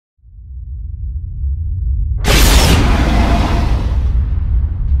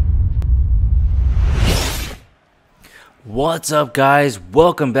What's up, guys?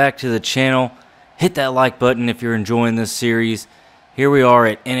 Welcome back to the channel. Hit that like button if you're enjoying this series. Here we are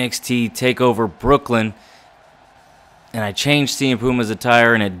at NXT TakeOver Brooklyn, and I changed CM Puma's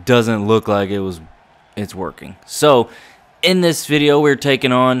attire and it doesn't look like it's working. So in this video we're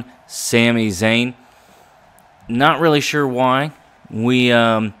taking on Sami Zayn. Not really sure why.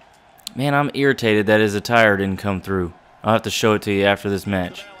 Man, I'm irritated that his attire didn't come through. I'll have to show it to you after this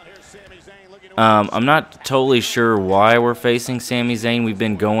match. I'm not totally sure why we're facing Sami Zayn. We've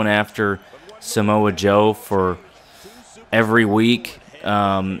been going after Samoa Joe for every week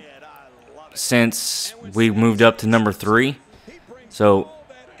since we moved up to number 3. So,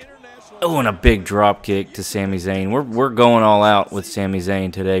 oh, and a big drop kick to Sami Zayn. We're going all out with Sami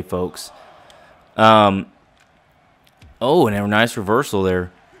Zayn today, folks. Oh, and a nice reversal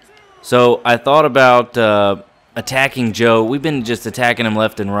there. So I thought about attacking Joe. We've been just attacking him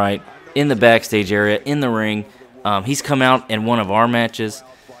left and right in the backstage area, in the ring. He's come out in one of our matches,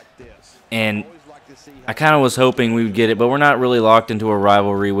 and I kind of was hoping we would get it, but we're not really locked into a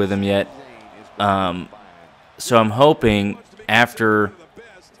rivalry with him yet. So I'm hoping after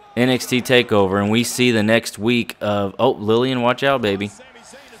NXT TakeOver, and we see the next week of... Oh, Lillian, watch out, baby.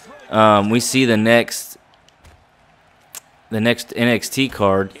 We see the next NXT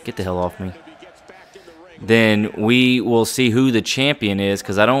card. Get the hell off me. Then we will see who the champion is,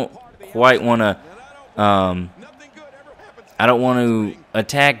 because I don't quite want to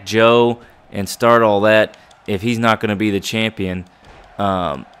attack Joe and start all that if he's not going to be the champion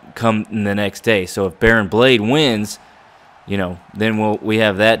come the next day. So if Baron Blade wins, you know, then we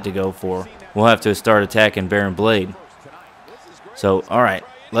have that to go for. We'll have to start attacking Baron Blade. So all right,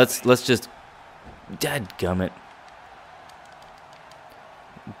 let's just dadgummit.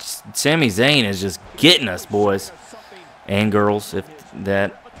 Sami Zayn is just getting us, boys and girls, if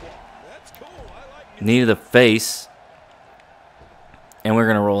that. Knee to the face, and we're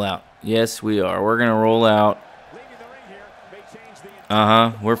gonna roll out. Yes, we are. We're gonna roll out.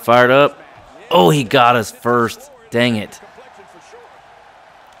 We're fired up. Oh, he got us first. Dang it.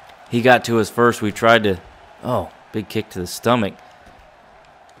 He got to us first. We tried to. Oh, big kick to the stomach.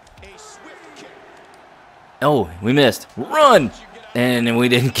 Oh, we missed. Run! And then we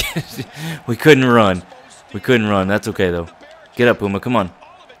didn't get it. We couldn't run. We couldn't run. That's okay, though. Get up, Puma. Come on.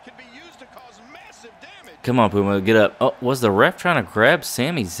 Come on, Puma. Get up. Oh, was the ref trying to grab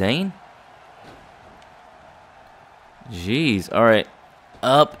Sami Zayn? Jeez. All right.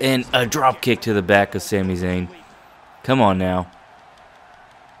 Up and a drop kick to the back of Sami Zayn. Come on now.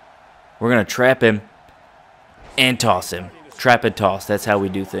 We're going to trap him and toss him. Trap and toss. That's how we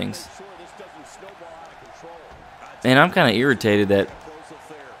do things. And I'm kind of irritated that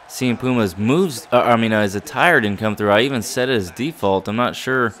CM Puma's moves, his attire didn't come through. I even set it as default. I'm not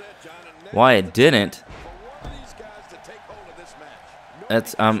sure why it didn't.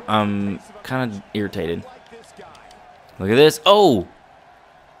 I'm kind of irritated. Look at this. Oh!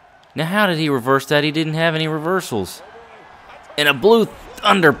 Now how did he reverse that? He didn't have any reversals. And a blue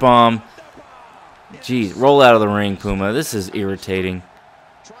thunder bomb. Jeez, roll out of the ring, Puma. This is irritating.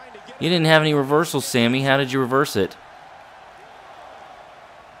 You didn't have any reversals, Sammy. How did you reverse it?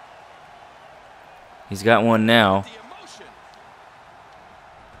 He's got one now.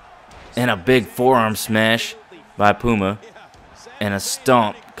 And a big forearm smash by Puma. And a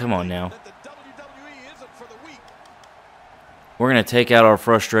stomp. Come on now. We're going to take out our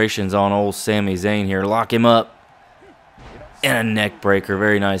frustrations on old Sami Zayn here. Lock him up. And a neck breaker.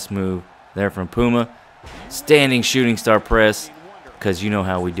 Very nice move there from Puma. Standing shooting star press. Because you know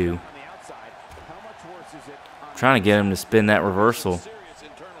how we do. Trying to get him to spin that reversal.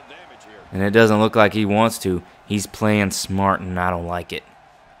 And it doesn't look like he wants to. He's playing smart and I don't like it.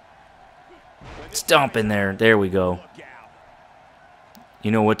 Stomp in there. There we go. You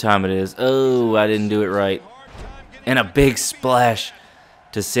know what time it is. Oh, I didn't do it right. And a big splash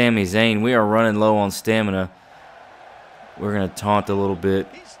to Sami Zayn. We are running low on stamina. We're going to taunt a little bit.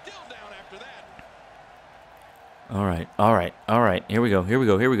 All right, all right, all right. Here we go, here we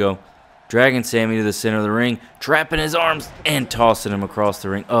go, here we go. Dragging Sami to the center of the ring. Trapping his arms and tossing him across the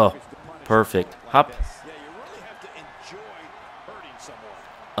ring. Oh, perfect. Hop.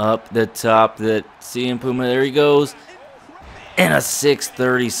 Up the top. That CM Puma. There he goes. And a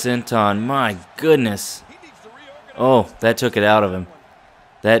 630 senton. My goodness. Oh, that took it out of him.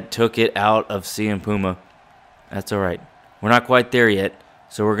 That took it out of CM Puma. That's all right. We're not quite there yet,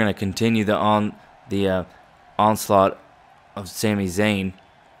 so we're going to continue the onslaught of Sami Zayn.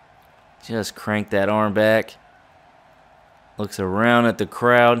 Just crank that arm back. Looks around at the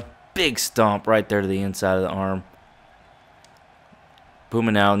crowd. Big stomp right there to the inside of the arm.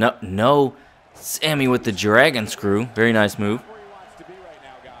 Puma now. No. Sammy with the dragon screw. Very nice move.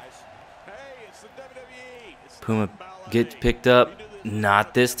 Puma gets picked up.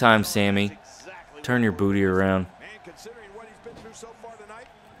 Not this time, Sammy. Turn your booty around.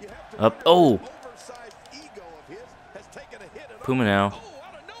 Up. Oh! Puma now.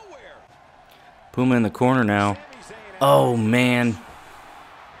 Puma in the corner now. Oh, man.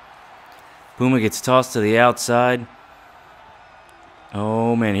 Puma gets tossed to the outside.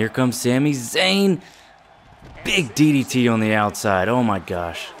 Oh, man. Here comes Sami Zayn. Big DDT on the outside. Oh, my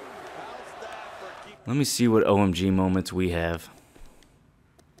gosh. Let me see what OMG moments we have.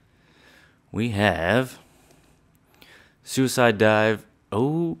 We have suicide dive.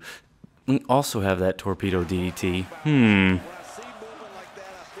 Oh, we also have that torpedo DDT.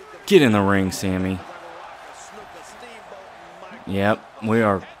 Get in the ring, Sammy. Yep, we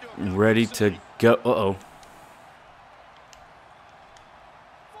are ready to go. Uh-oh.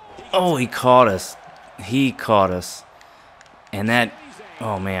 Oh, he caught us. He caught us. And that,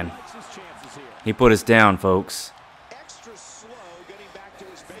 oh, man. He put us down, folks.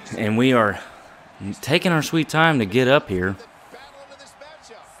 And we are taking our sweet time to get up here.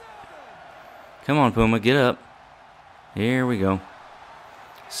 Come on, Puma, get up. Here we go.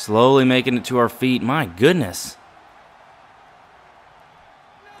 Slowly making it to our feet. My goodness.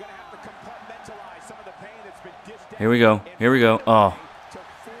 Here we go. Here we go. Oh.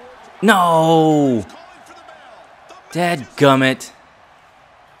 No! Dadgummit.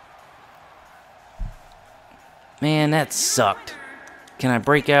 Man, that sucked. Can I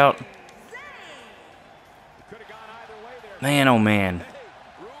break out? Man, oh man.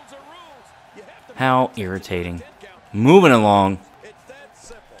 How irritating. Moving along.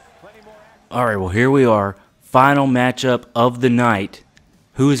 Alright, well here we are. Final matchup of the night.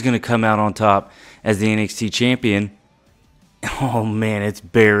 Who is going to come out on top as the NXT champion? Oh man, it's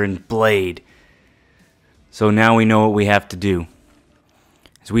Baron Blade. So now we know what we have to do.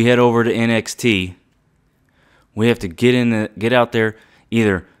 As we head over to NXT, we have to get out there,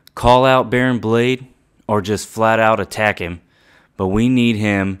 either call out Baron Blade or just flat out attack him. But we need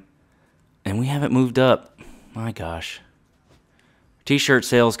him, and we haven't moved up. My gosh. T-shirt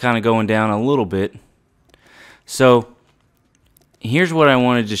sales kind of going down a little bit. So here's what I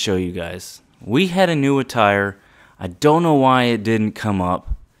wanted to show you guys. We had a new attire. I don't know why it didn't come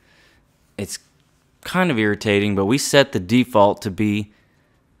up. It's kind of irritating, but we set the default to be,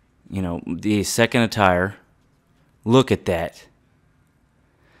 you know, the second attire. Look at that.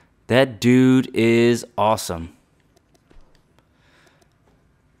 That dude is awesome.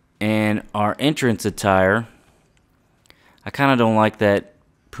 And our entrance attire, I kind of don't like that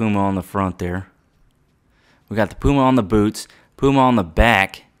Puma on the front there. We got the Puma on the boots, Puma on the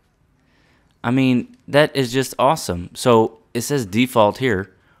back. I mean, that is just awesome. So it says default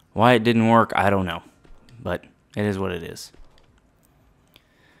here. Why it didn't work, I don't know. But it is what it is.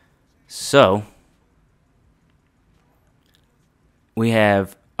 So we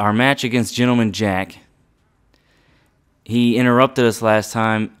have our match against Gentleman Jack. He interrupted us last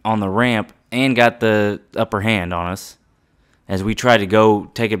time on the ramp and got the upper hand on us. As we tried to go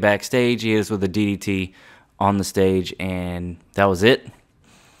take it backstage, he hit us with a DDT on the stage, and that was it.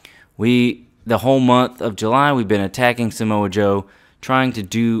 The whole month of July, we've been attacking Samoa Joe, trying to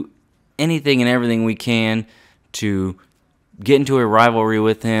do anything and everything we can to get into a rivalry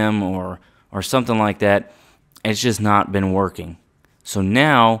with him or something like that. It's just not been working. So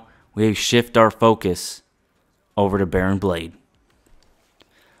now we shift our focus over to Baron Blade.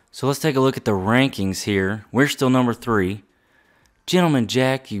 So let's take a look at the rankings here. We're still number 3. Gentleman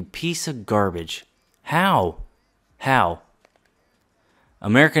Jack, you piece of garbage. How? How?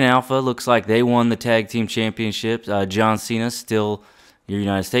 American Alpha looks like they won the Tag Team Championships. John Cena still your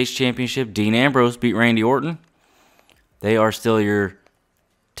United States Championship. Dean Ambrose beat Randy Orton. They are still your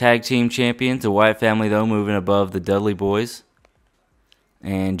Tag Team Champions. The Wyatt family, though, moving above the Dudley Boys.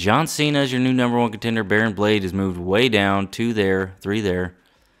 And John Cena is your new number 1 contender. Baron Blade has moved way down, 2 there, 3 there.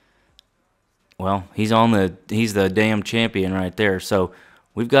 Well, he's the damn champion right there. So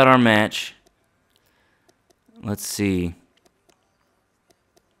we've got our match. Let's see.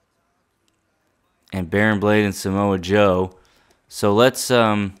 And Baron Blade and Samoa Joe. So let's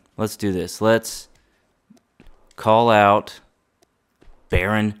do this. Let's call out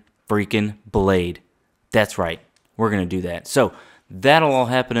Baron freaking Blade. That's right. We're going to do that. So that'll all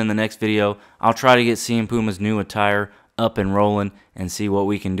happen in the next video. I'll try to get CM Puma's new attire up and rolling and see what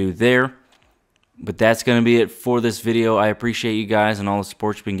we can do there. But that's going to be it for this video. I appreciate you guys and all the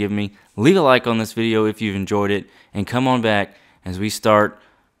support you've been giving me. Leave a like on this video if you've enjoyed it. And come on back as we start,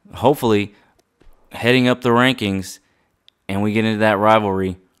 hopefully, heading up the rankings and we get into that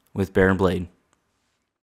rivalry with Baron Blade.